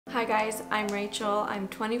Hi guys, I'm Rachel. I'm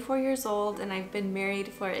 24 years old and I've been married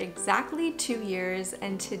for exactly 2 years,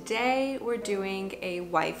 and today we're doing a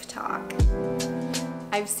wife talk.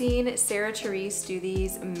 I've seen Sarah Therese do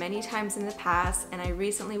these many times in the past, and I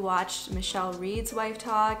recently watched Michelle Reed's wife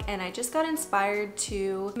talk, and I just got inspired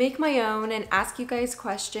to make my own and ask you guys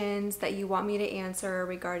questions that you want me to answer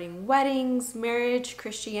regarding weddings, marriage,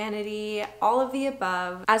 Christianity, all of the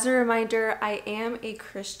above. As a reminder, I am a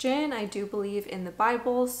Christian. I do believe in the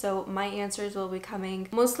Bible, so my answers will be coming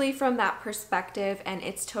mostly from that perspective, and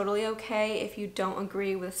it's totally okay if you don't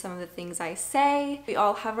agree with some of the things I say. We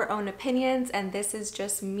all have our own opinions, and this is just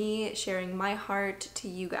me sharing my heart to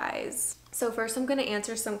you guys. So first I'm going to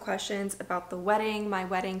answer some questions about the wedding, my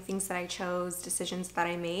wedding, things that I chose, decisions that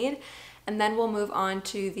I made, and then we'll move on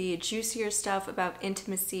to the juicier stuff about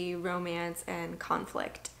intimacy, romance, and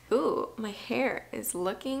conflict. Ooh, my hair is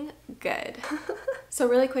looking good. So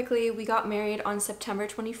really quickly, we got married on September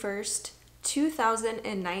 21st,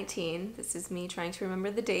 2019. This is me trying to remember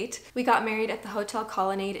the date. We got married at the Hotel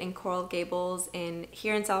Colonnade in Coral Gables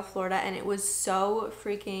here in South Florida, and it was so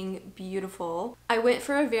freaking beautiful. I went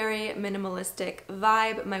for a very minimalistic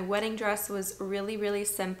vibe. My wedding dress was really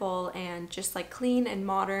simple and just like clean and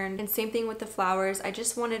modern, and same thing with the flowers. I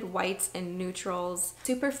just wanted whites and neutrals.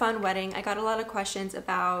 Super fun wedding. I got a lot of questions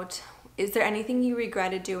about, is there anything you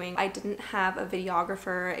regretted doing? I didn't have a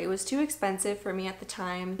videographer. It was too expensive for me at the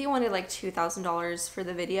time. He wanted like $2,000 for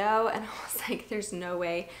the video, and I was like, there's no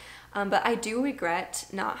way. But I do regret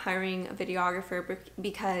not hiring a videographer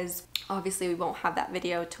because obviously we won't have that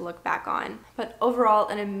video to look back on. But overall,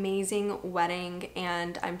 an amazing wedding,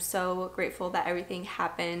 and I'm so grateful that everything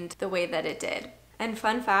happened the way that it did. And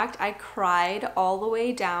fun fact, I cried all the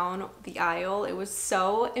way down the aisle. It was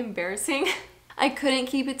so embarrassing. I couldn't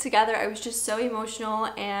keep it together. I was just so emotional,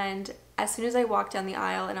 and as soon as I walked down the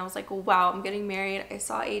aisle and I was like, wow, I'm getting married, I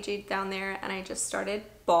saw AJ down there and I just started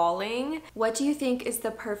bawling. What do you think is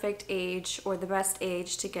the perfect age or the best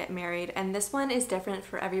age to get married? And this one is different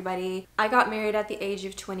for everybody. I got married at the age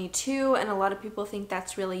of 22, and a lot of people think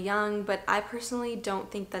that's really young, but I personally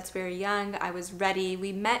don't think that's very young. I was ready.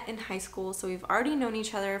 We met in high school, so we've already known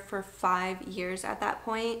each other for 5 years at that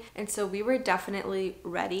point, and so we were definitely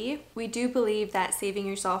ready. We do believe that saving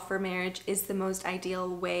yourself for marriage is the most ideal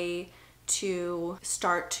way to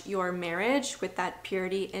start your marriage with that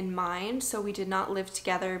purity in mind. So we did not live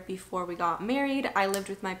together before we got married. I lived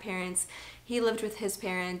with my parents. He lived with his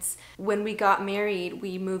parents. When we got married,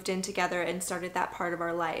 we moved in together and started that part of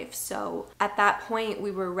our life. So at that point,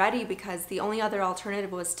 we were ready because the only other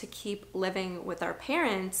alternative was to keep living with our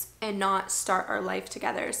parents and not start our life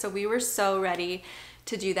together. So we were so ready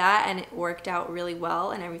to do that, and it worked out really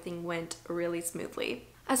well, and everything went really smoothly.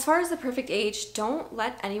 As far as the perfect age, don't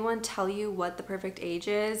let anyone tell you what the perfect age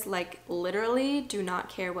is. Like, literally do not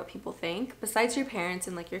care what people think, besides your parents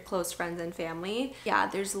and like your close friends and family. Yeah,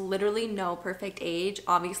 there's literally no perfect age.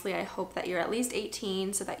 Obviously, I hope that you're at least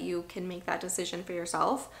 18 so that you can make that decision for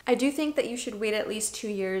yourself. I do think that you should wait at least 2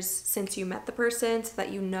 years since you met the person so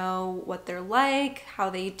that you know what they're like, how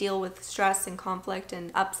they deal with stress and conflict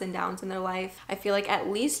and ups and downs in their life. I feel like at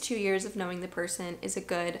least 2 years of knowing the person is a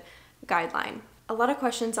good guideline. A lot of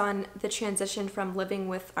questions on the transition from living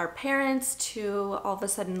with our parents to all of a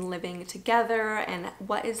sudden living together, and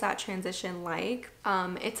what is that transition like?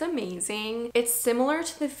 It's amazing. It's similar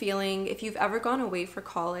to the feeling if you've ever gone away for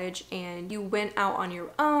college and you went out on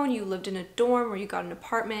your own, you lived in a dorm or you got an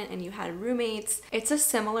apartment and you had roommates. It's a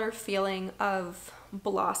similar feeling of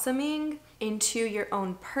blossoming into your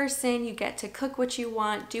own person. You get to cook what you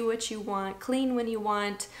want, do what you want, clean when you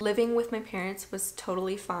want. Living with my parents was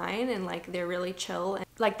totally fine, and like they're really chill, and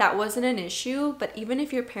like that wasn't an issue. But even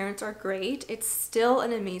if your parents are great, it's still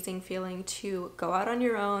an amazing feeling to go out on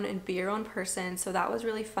your own and be your own person. So that was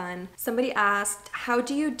really fun. Somebody asked, how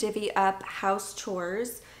do you divvy up house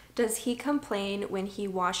chores? Does he complain when he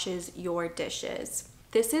washes your dishes?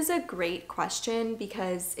 This is a great question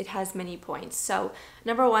because it has many points. So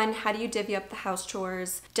number one, how do you divvy up the house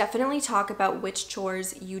chores? Definitely talk about which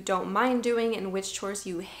chores you don't mind doing and which chores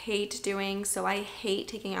you hate doing. So I hate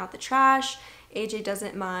taking out the trash. AJ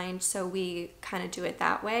doesn't mind, so we kind of do it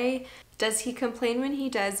that way. Does he complain when he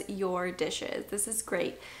does your dishes? This is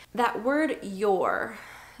great. That word your,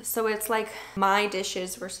 so it's like my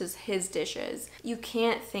dishes versus his dishes. You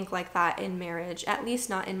can't think like that in marriage, at least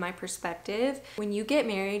not in my perspective. When you get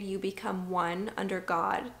married, you become one under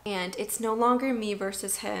God, and it's no longer me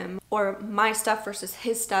versus him or my stuff versus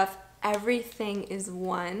his stuff. everything is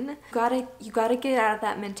one. You gotta get out of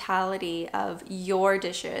that mentality of your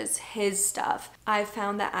dishes, his stuff. I've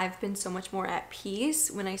found that I've been so much more at peace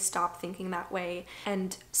when I stop thinking that way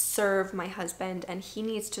and serve my husband, and he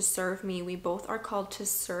needs to serve me. We both are called to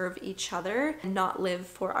serve each other and not live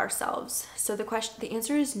for ourselves. So the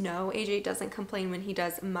answer is no. AJ doesn't complain when he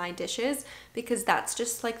does my dishes because that's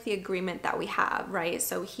just like the agreement that we have, right?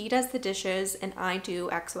 So he does the dishes and I do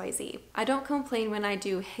XYZ. I don't complain when I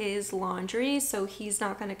do his laundry, so he's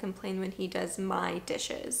not gonna complain when he does my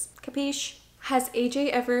dishes. Capiche? Has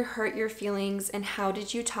AJ ever hurt your feelings, and how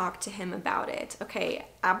did you talk to him about it? Okay,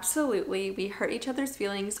 absolutely. We hurt each other's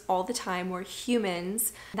feelings all the time. We're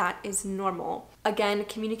humans. That is normal. Again,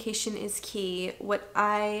 communication is key. What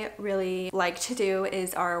I really like to do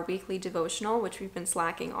is our weekly devotional, which we've been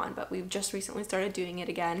slacking on, but we've just recently started doing it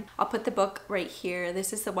again. I'll put the book right here.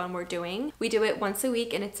 This is the one we're doing. We do it once a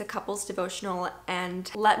week and it's a couples devotional,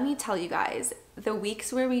 and let me tell you guys, the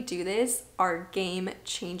weeks where we do this are game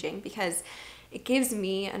changing because it gives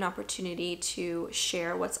me an opportunity to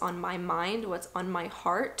share what's on my mind, what's on my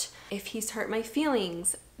heart. If he's hurt my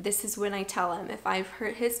feelings, this is when I tell him. If I've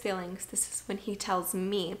hurt his feelings, this is when he tells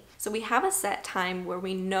me. So we have a set time where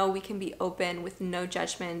we know we can be open with no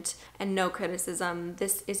judgment and no criticism.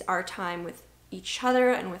 This is our time with each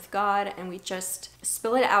other and with God, and we just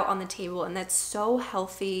spill it out on the table, and that's so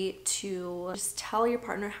healthy to just tell your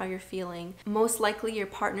partner how you're feeling. Most likely your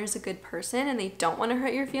partner's a good person and they don't want to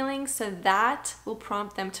hurt your feelings, so that will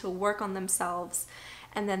prompt them to work on themselves,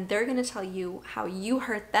 and then they're going to tell you how you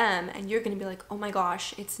hurt them, and you're going to be like, oh my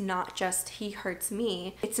gosh, it's not just he hurts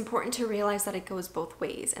me. It's important to realize that it goes both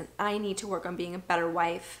ways, and I need to work on being a better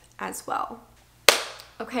wife as well.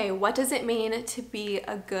 Okay, what does it mean to be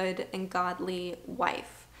a good and godly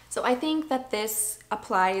wife? So I think that this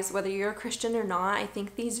applies whether you're a Christian or not. I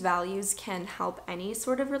think these values can help any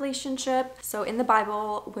sort of relationship. So in the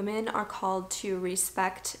Bible, women are called to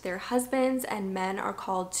respect their husbands and men are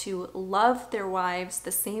called to love their wives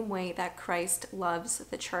the same way that Christ loves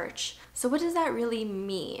the church. So what does that really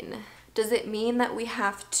mean? Does it mean that we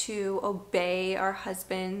have to obey our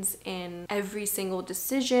husbands in every single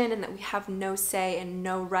decision and that we have no say and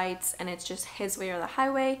no rights and it's just his way or the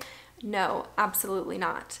highway? No, absolutely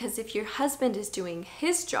not. Because if your husband is doing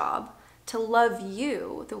his job to love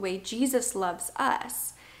you the way Jesus loves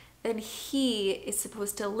us, then he is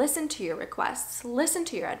supposed to listen to your requests, listen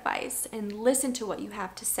to your advice, and listen to what you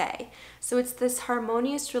have to say. So it's this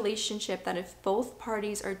harmonious relationship that if both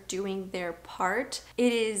parties are doing their part,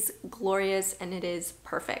 it is glorious and it is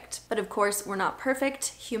perfect. But of course, we're not perfect.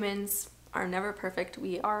 Humans are never perfect.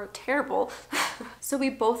 We are terrible. So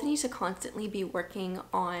we both need to constantly be working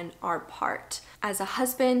on our part. As a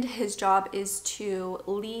husband, his job is to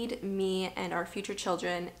lead me and our future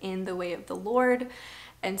children in the way of the Lord.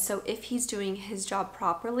 And so if he's doing his job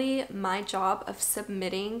properly, my job of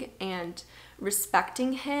submitting and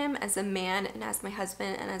respecting him as a man and as my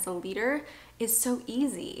husband and as a leader is so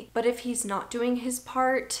easy. But if he's not doing his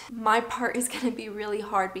part, my part is going to be really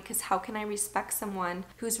hard, because how can I respect someone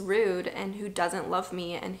who's rude and who doesn't love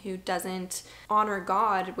me and who doesn't honor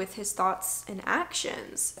God with his thoughts and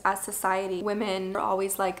actions? As society, women are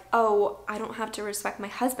always like, oh, I don't have to respect my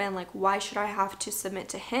husband. Like, why should I have to submit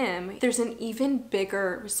to him? There's an even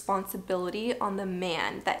bigger responsibility on the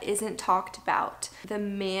man that isn't talked about. The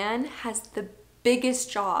man has the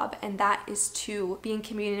biggest job, and that is to be in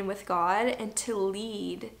communion with God and to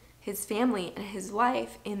lead his family and his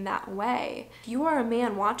wife in that way. If you are a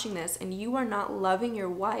man watching this and you are not loving your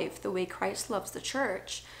wife the way Christ loves the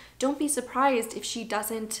church, don't be surprised if she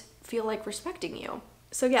doesn't feel like respecting you.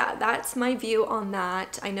 So yeah, that's my view on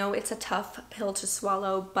that. I know it's a tough pill to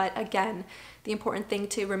swallow, but again, the important thing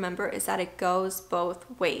to remember is that it goes both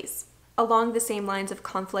ways. Along the same lines of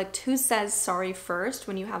conflict, who says sorry first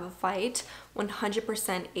when you have a fight?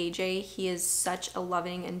 100% AJ. He is such a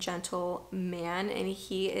loving and gentle man, and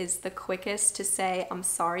he is the quickest to say I'm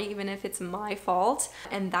sorry even if it's my fault.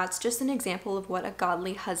 And that's just an example of what a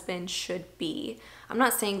godly husband should be. I'm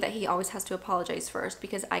not saying that he always has to apologize first,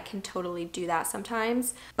 because I can totally do that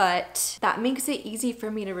sometimes, but that makes it easy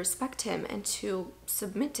for me to respect him and to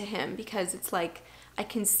submit to him, because it's like I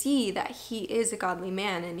can see that he is a godly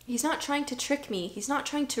man and he's not trying to trick me. He's not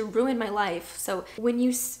trying to ruin my life. So when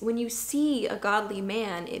you see a godly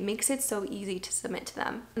man, it makes it so easy to submit to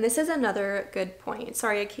them. And this is another good point.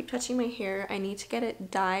 Sorry, I keep touching my hair. I need to get it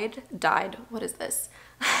dyed. What is this?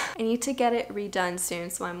 I need to get it redone soon.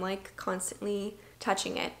 So I'm like constantly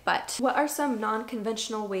touching it. But what are some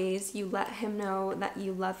non-conventional ways you let him know that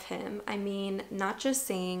you love him? I mean, not just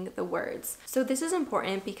saying the words. So this is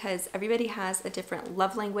important because everybody has a different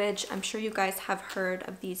love language. I'm sure you guys have heard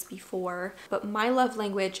of these before, but my love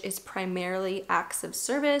language is primarily acts of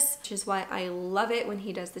service, which is why I love it when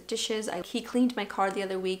he does the dishes. He cleaned my car the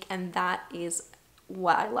other week, and that is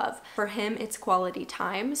what I love. For him, it's quality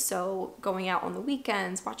time, so going out on the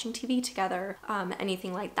weekends, watching TV together,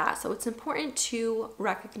 anything like that. So it's important to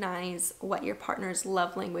recognize what your partner's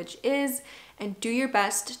love language is and do your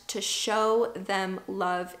best to show them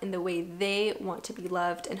love in the way they want to be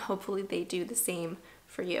loved, and hopefully they do the same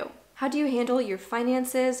for you. How do you handle your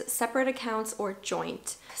finances, separate accounts, or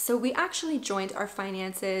joint? So we actually joined our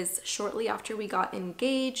finances shortly after we got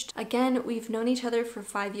engaged. Again, we've known each other for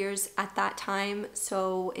 5 years at that time,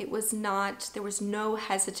 so there was no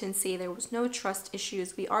hesitancy, there was no trust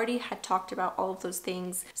issues. We already had talked about all of those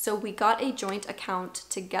things. So we got a joint account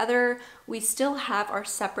together. We still have our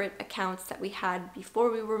separate accounts that we had before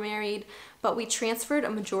we were married, but we transferred a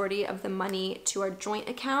majority of the money to our joint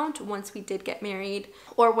account once we did get married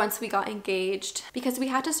or once we got engaged, because we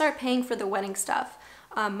had to start paying for the wedding stuff.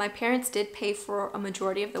 My parents did pay for a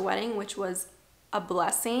majority of the wedding, which was a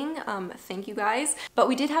blessing. Thank you guys. But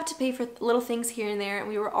we did have to pay for little things here and there, and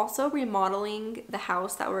we were also remodeling the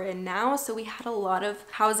house that we're in now, so we had a lot of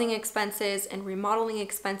housing expenses and remodeling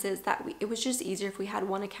expenses that it was just easier if we had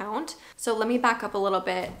one account. So let me back up a little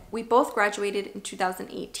bit. We both graduated in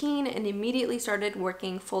 2018 and immediately started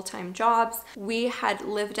working full-time jobs. We had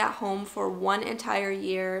lived at home for 1 entire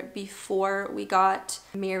year before we got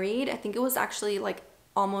married. I think it was actually like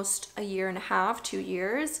almost a year and a half, 2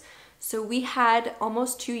 years. So we had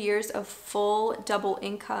almost 2 years of full double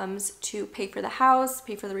incomes to pay for the house,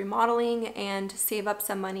 pay for the remodeling, and save up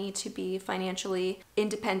some money to be financially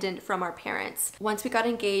independent from our parents. Once we got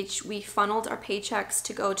engaged, we funneled our paychecks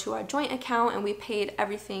to go to our joint account, and we paid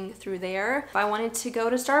everything through there. If I wanted to go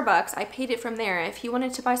to Starbucks, I paid it from there. If he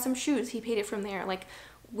wanted to buy some shoes, he paid it from there. Like,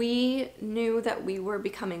 we knew that we were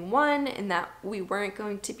becoming one and that we weren't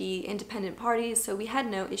going to be independent parties, so we had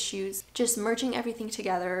no issues just merging everything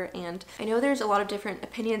together. And I know there's a lot of different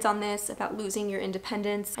opinions on this about losing your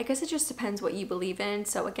independence. I guess it just depends what you believe in.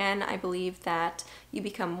 So again, I believe that you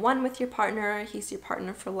become one with your partner, he's your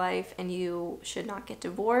partner for life, and you should not get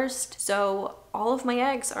divorced. So all of my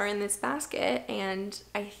eggs are in this basket, and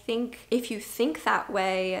I think if you think that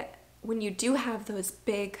way, when you do have those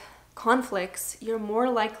big conflicts, you're more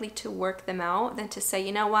likely to work them out than to say,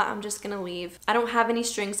 you know what, I'm just gonna leave. I don't have any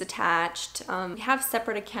strings attached. We have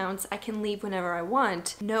separate accounts. I can leave whenever I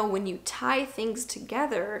want. No, when you tie things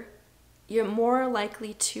together, you're more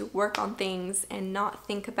likely to work on things and not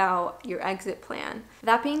think about your exit plan.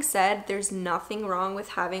 That being said, there's nothing wrong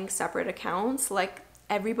with having separate accounts. Like,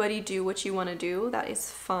 everybody do what you want to do. That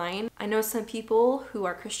is fine. I know some people who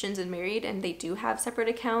are Christians and married and they do have separate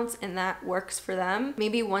accounts, and that works for them.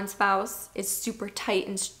 Maybe one spouse is super tight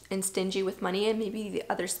and stingy with money, and maybe the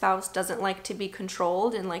other spouse doesn't like to be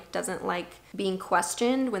controlled and like doesn't like being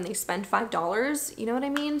questioned when they spend $5. You know what I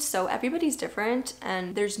mean? So everybody's different,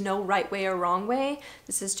 and there's no right way or wrong way.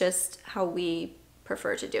 This is just how we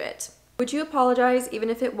prefer to do it. Would you apologize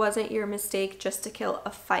even if it wasn't your mistake just to kill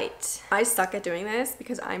a fight? I suck at doing this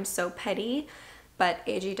because I'm so petty, but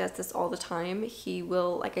AJ does this all the time. He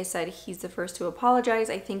will, like I said, he's the first to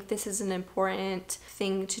apologize. I think this is an important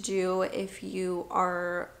thing to do if you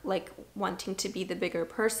are like wanting to be the bigger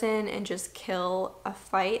person and just kill a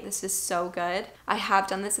fight. This is so good. I have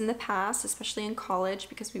done this in the past, especially in college,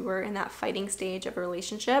 because we were in that fighting stage of a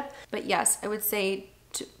relationship. But yes, I would say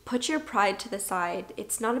to put your pride to the side.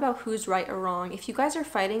 It's not about who's right or wrong. If you guys are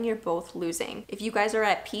fighting, you're both losing. If you guys are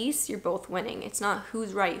at peace, you're both winning. It's not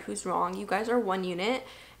who's right, who's wrong. You guys are one unit,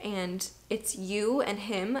 and it's you and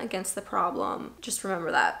him against the problem. Just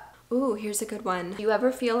remember that. Ooh, here's a good one. Do you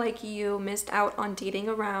ever feel like you missed out on dating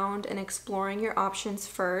around and exploring your options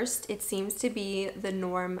first? It seems to be the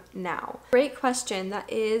norm now. Great question. That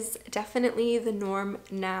is definitely the norm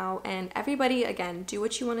now. And everybody, again, do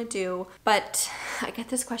what you want to do. But I get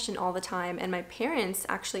this question all the time. And my parents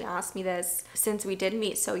actually asked me this since we did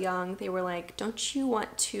meet so young. They were like, don't you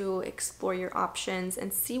want to explore your options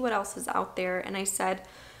and see what else is out there? And I said,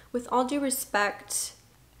 with all due respect,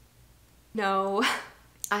 no.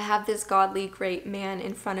 I have this godly, great man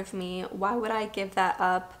in front of me. Why would I give that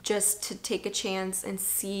up just to take a chance and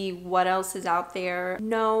see what else is out there?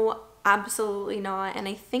 No, absolutely not. And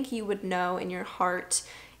I think you would know in your heart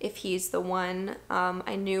if he's the one.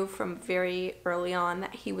 I knew from very early on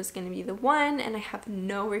that he was going to be the one, and I have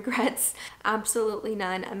no regrets, absolutely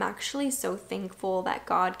none. I'm actually so thankful that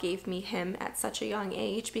God gave me him at such a young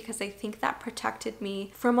age, because I think that protected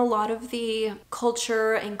me from a lot of the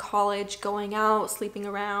culture in college, going out, sleeping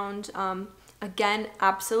around. Again,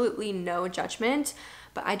 absolutely no judgment,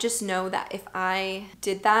 but I just know that if I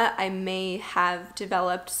did that, I may have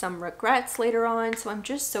developed some regrets later on. So I'm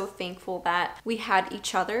just so thankful that we had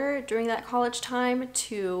each other during that college time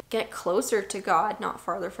to get closer to God, not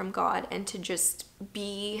farther from God, and to just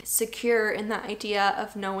be secure in that idea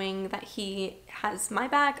of knowing that he has my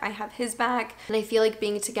back, I have his back. And I feel like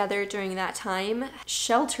being together during that time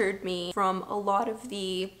sheltered me from a lot of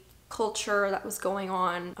the culture that was going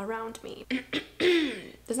on around me.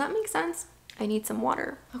 Does that make sense? I need some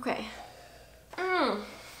water. Okay.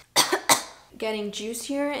 Getting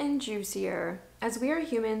juicier and juicier. As we are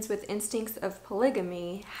humans with instincts of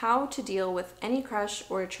polygamy, how to deal with any crush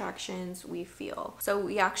or attractions we feel. So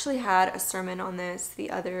we actually had a sermon on this the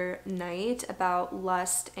other night about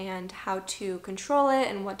lust and how to control it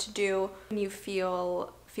and what to do when you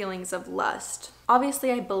feel feelings of lust.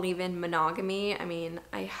 Obviously, I believe in monogamy. I mean,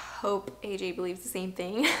 I hope AJ believes the same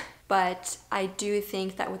thing. But I do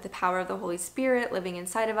think that with the power of the Holy Spirit living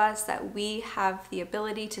inside of us, that we have the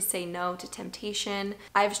ability to say no to temptation.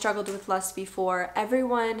 I've struggled with lust before.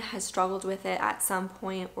 Everyone has struggled with it at some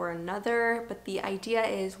point or another. But the idea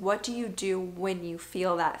is, what do you do when you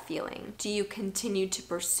feel that feeling? Do you continue to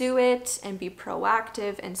pursue it and be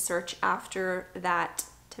proactive and search after that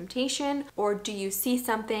temptation? Or do you see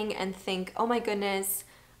something and think, oh my goodness,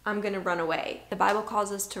 I'm gonna run away? The Bible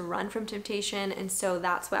calls us to run from temptation, and so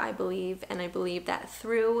that's what I believe, and I believe that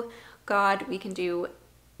through God we can do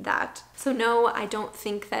that. So no, I don't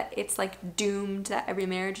think that it's like doomed, that every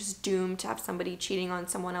marriage is doomed to have somebody cheating on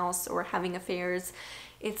someone else or having affairs.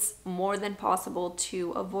 It's more than possible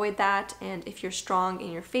to avoid that, and if you're strong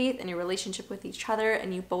in your faith and your relationship with each other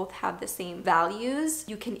and you both have the same values,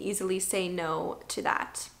 you can easily say no to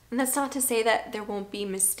that. And that's not to say that there won't be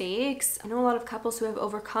mistakes. I know a lot of couples who have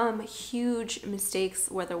overcome huge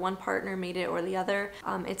mistakes, whether one partner made it or the other.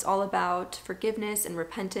 It's all about forgiveness and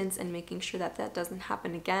repentance and making sure that that doesn't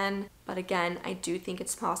happen again. But again, I do think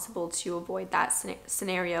it's possible to avoid that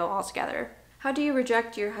scenario altogether. How do you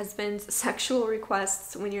reject your husband's sexual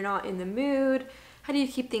requests when you're not in the mood? How do you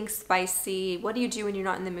keep things spicy? What do you do when you're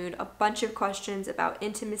not in the mood? A bunch of questions about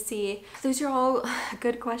intimacy. Those are all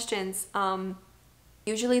good questions.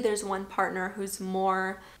 Usually there's one partner who's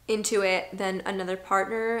more into it than another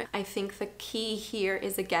partner. I think the key here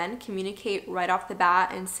is, again, communicate right off the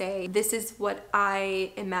bat and say, this is what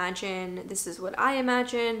I imagine, this is what I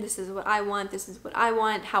imagine, this is what I want, this is what I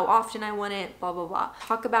want, how often I want it, blah, blah, blah.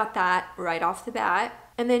 Talk about that right off the bat.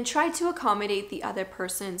 And then try to accommodate the other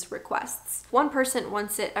person's requests. One person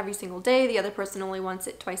wants it every single day, the other person only wants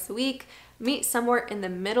it twice a week. Meet somewhere in the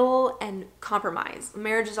middle and compromise.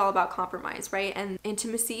 Marriage is all about compromise, right? And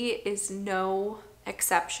intimacy is no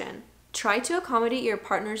exception. Try to accommodate your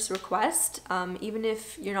partner's request, even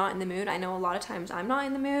if you're not in the mood. I know a lot of times I'm not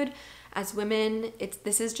in the mood. As women,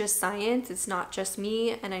 this is just science. It's not just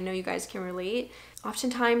me, and I know you guys can relate.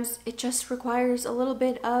 Oftentimes, it just requires a little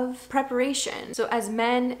bit of preparation. So as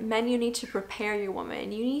men, you need to prepare your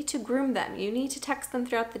woman. You need to groom them. You need to text them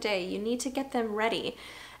throughout the day. You need to get them ready.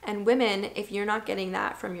 And women, if you're not getting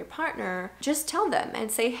that from your partner, just tell them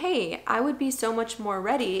and say, hey, I would be so much more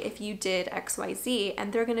ready if you did XYZ.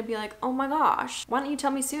 And they're gonna be like, oh my gosh, why don't you tell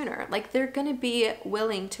me sooner? Like, they're gonna be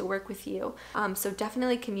willing to work with you. So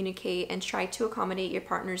definitely communicate and try to accommodate your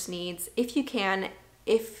partner's needs if you can.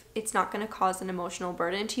 If it's not going to cause an emotional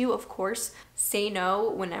burden to you, of course, say no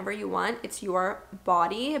whenever you want. It's your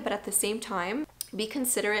body, but at the same time, be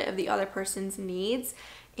considerate of the other person's needs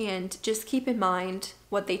and just keep in mind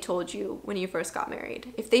what they told you when you first got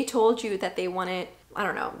married. If they told you that they want it,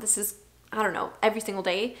 every single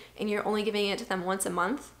day, and you're only giving it to them once a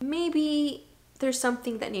month, maybe there's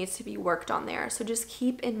something that needs to be worked on there. So just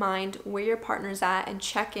keep in mind where your partner's at and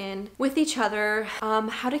check in with each other,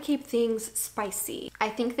 how to keep things spicy. I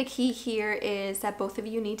think the key here is that both of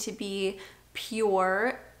you need to be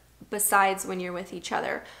pure besides when you're with each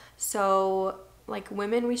other. So like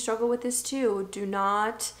women, we struggle with this too. Do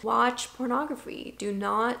not watch pornography. Do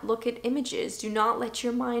not look at images. Do not let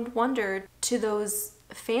your mind wander to those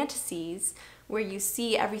fantasies where you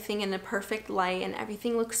see everything in a perfect light and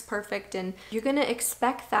everything looks perfect, and you're gonna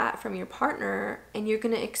expect that from your partner, and you're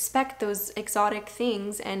gonna expect those exotic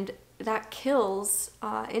things, and that kills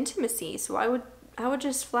intimacy. So I would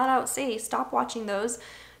just flat out say, stop watching those.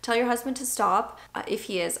 Tell your husband to stop. If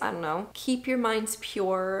he is, I don't know. Keep your minds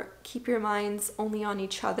pure. Keep your minds only on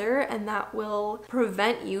each other, and that will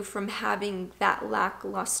prevent you from having that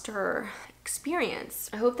lackluster experience.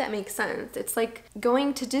 I hope that makes sense. It's like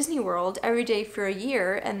going to Disney World every day for a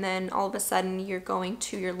year and then all of a sudden you're going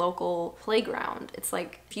to your local playground. It's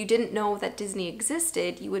like if you didn't know that Disney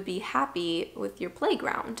existed, you would be happy with your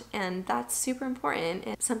playground, and that's super important.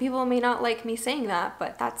 And some people may not like me saying that,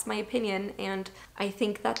 but that's my opinion, and I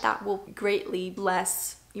think that that will greatly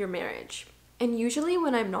bless your marriage. And usually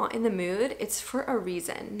when I'm not in the mood, it's for a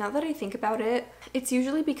reason. Now that I think about it, it's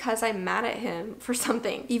usually because I'm mad at him for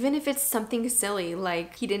something. Even if it's something silly,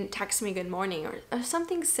 like he didn't text me good morning or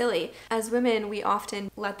something silly. As women, we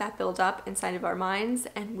often let that build up inside of our minds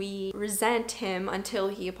and we resent him until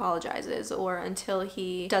he apologizes or until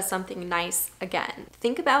he does something nice again.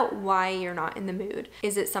 Think about why you're not in the mood.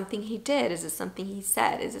 Is it something he did? Is it something he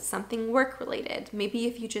said? Is it something work related? Maybe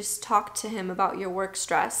if you just talk to him about your work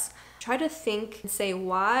stress, try to think and say,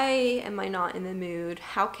 why am I not in the mood?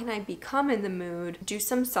 How can I become in the mood? Do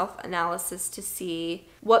some self-analysis to see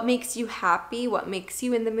what makes you happy, what makes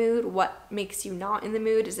you in the mood, what makes you not in the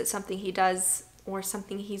mood. Is it something he does or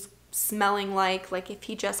something he's smelling like if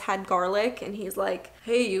he just had garlic and he's like,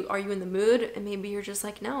 hey, are you in the mood? And maybe you're just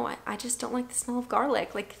like, no, I just don't like the smell of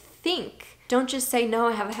garlic. Like, think. Don't just say, no,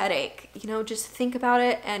 I have a headache. You know, just think about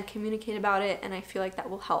it and communicate about it, and I feel like that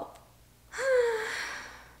will help.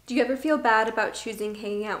 Do you ever feel bad about choosing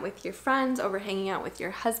hanging out with your friends over hanging out with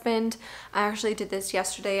your husband? I actually did this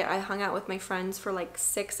yesterday. I hung out with my friends for like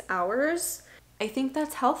 6 hours. I think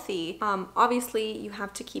that's healthy. Obviously, you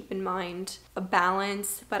have to keep in mind a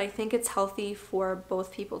balance, but I think it's healthy for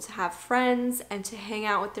both people to have friends and to hang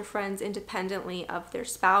out with their friends independently of their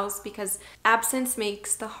spouse, because absence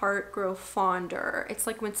makes the heart grow fonder. It's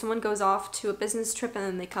like when someone goes off to a business trip and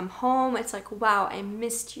then they come home, it's like, wow, I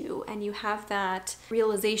missed you. And you have that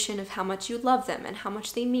realization of how much you love them and how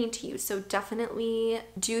much they mean to you. So definitely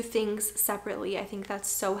do things separately. I think that's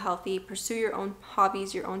so healthy. Pursue your own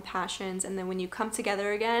hobbies, your own passions, and then when you come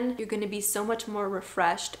together again, you're going to be so much more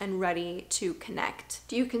refreshed and ready to connect.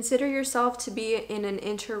 Do you consider yourself to be in an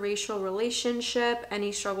interracial relationship?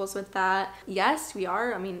 Any struggles with that? Yes, we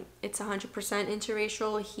are. I mean, it's 100%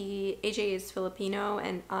 interracial. AJ is Filipino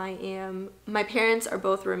and my parents are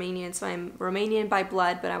both Romanian, so I'm Romanian by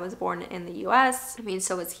blood, but I was born in the US. I mean,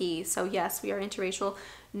 so is he. So yes, we are interracial.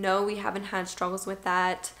 No, we haven't had struggles with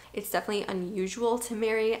that. It's definitely unusual to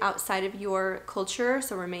marry outside of your culture.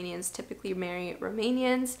 So Romanians typically marry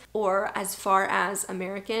Romanians, or as far as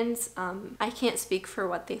Americans. I can't speak for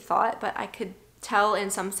what they thought, but I could tell in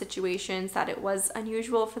some situations that it was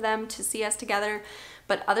unusual for them to see us together.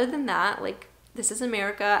 But other than that, like, this is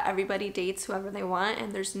America. Everybody dates whoever they want,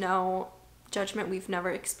 and there's no judgment. We've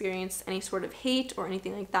never experienced any sort of hate or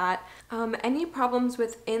anything like that. Any problems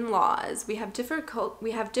with in-laws? We have different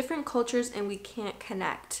cultures and we can't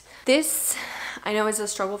connect. This, I know, is a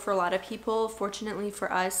struggle for a lot of people. Fortunately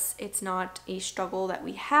for us, it's not a struggle that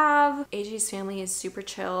we have. AJ's family is super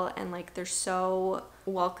chill and like they're so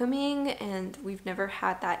welcoming, and we've never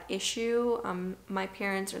had that issue. My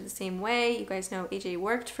parents are the same way. You guys know AJ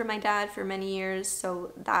worked for my dad for many years,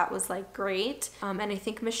 so that was like great. And I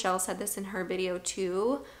think Michelle said this in her video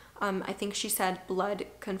too. I think she said blood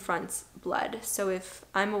confronts blood. So if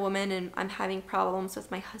I'm a woman and I'm having problems with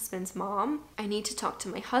my husband's mom, I need to talk to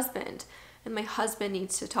my husband, and my husband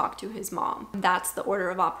needs to talk to his mom. That's the order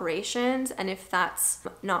of operations. And if that's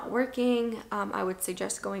not working, I would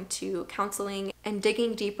suggest going to counseling and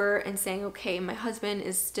digging deeper and saying, okay, my husband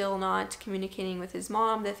is still not communicating with his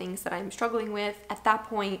mom the things that I'm struggling with. At that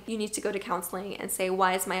point, you need to go to counseling and say,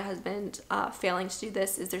 why is my husband failing to do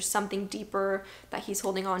this? Is there something deeper that he's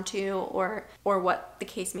holding on to, or what the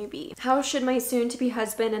case may be? How should my soon-to-be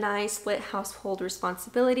husband and I split household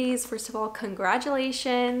responsibilities? First of all,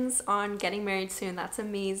 congratulations on getting married soon. That's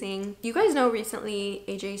amazing. You guys know recently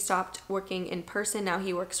AJ stopped working in person. Now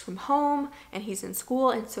he works from home and he's in school,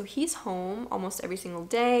 and so he's home almost every single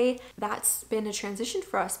day. That's been a transition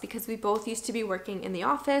for us because we both used to be working in the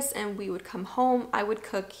office and we would come home, I would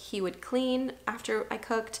cook, he would clean after I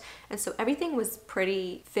cooked, and so everything was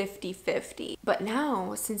pretty 50-50. But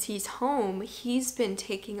now, since he's home, he's been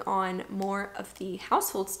taking on more of the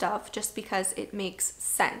household stuff just because it makes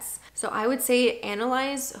sense. So I would say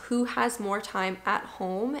analyze who has more time at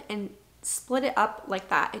home and split it up like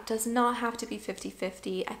that. It does not have to be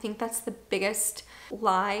 50-50. I think that's the biggest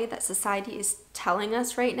lie that society is telling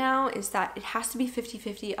us right now, is that it has to be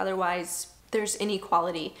 50-50, otherwise there's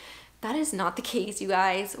inequality. That is not the case, you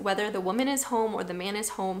guys. Whether the woman is home or the man is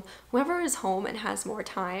home, whoever is home and has more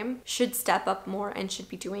time should step up more and should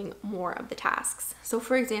be doing more of the tasks. So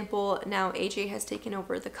for example, now AJ has taken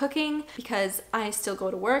over the cooking because I still go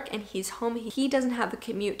to work and he's home. He doesn't have the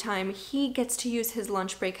commute time. He gets to use his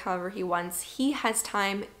lunch break however he wants. He has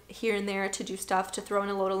time here and there to do stuff, to throw in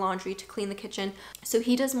a load of laundry, to clean the kitchen. So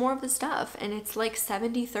he does more of the stuff, and it's like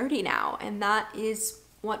 70-30 now, and that is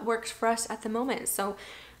what works for us at the moment. So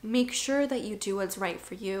make sure that you do what's right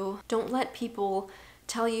for you. Don't let people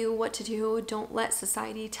tell you what to do. Don't let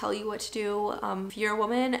society tell you what to do. If you're a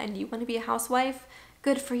woman and you want to be a housewife,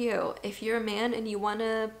 good for you. If you're a man and you want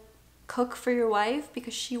to cook for your wife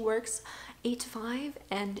because she works 8 to 5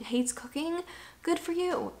 and hates cooking, good for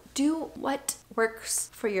you. Do what works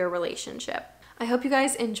for your relationship. I hope you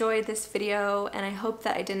guys enjoyed this video, and I hope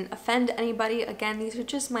that I didn't offend anybody. Again, these are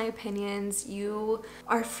just my opinions. You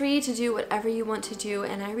are free to do whatever you want to do,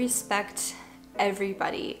 and I respect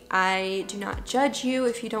everybody. I do not judge you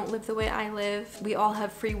if you don't live the way I live. We all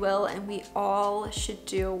have free will, and we all should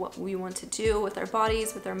do what we want to do with our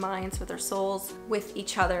bodies, with our minds, with our souls, with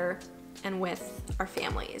each other, and with our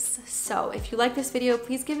families. So if you like this video,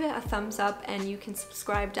 please give it a thumbs up, and you can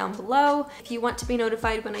subscribe down below. If you want to be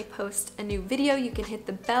notified when I post a new video, you can hit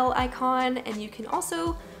the bell icon, and you can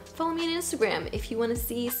also follow me on Instagram if you want to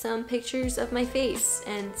see some pictures of my face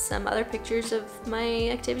and some other pictures of my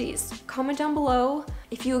activities. Comment down below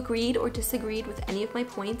if you agreed or disagreed with any of my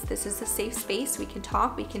points. This is a safe space. We can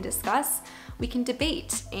talk, we can discuss, we can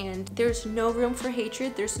debate, and there's no room for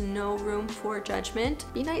hatred. There's no room for judgment.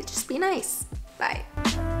 Be nice, just be nice. Bye.